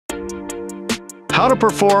How to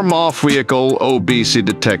perform off-vehicle OBC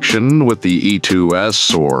detection with the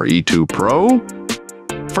E2S or E2 Pro?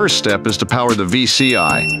 First step is to power the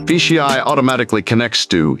VCI. VCI automatically connects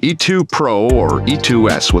to E2 Pro or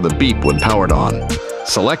E2S with a beep when powered on.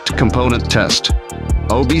 Select Component Test,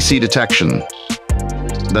 OBC Detection,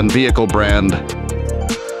 then Vehicle Brand.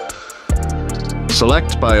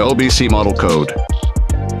 Select by OBC Model Code.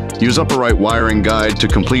 Use upper right wiring guide to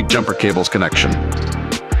complete jumper cables connection.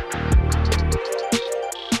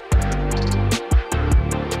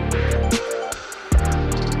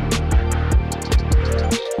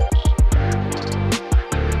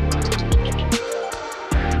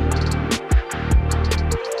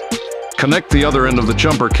 Connect the other end of the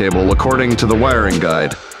jumper cable according to the wiring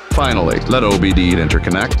guide. Finally, let OBD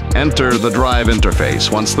interconnect. Enter the drive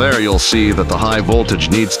interface. Once there, you'll see that the high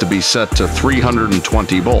voltage needs to be set to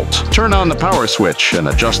 320 volts. Turn on the power switch and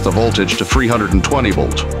adjust the voltage to 320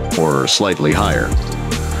 volt, or slightly higher.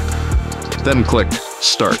 Then click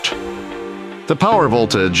Start. The power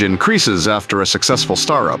voltage increases after a successful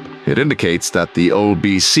startup. It indicates that the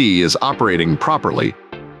OBC is operating properly.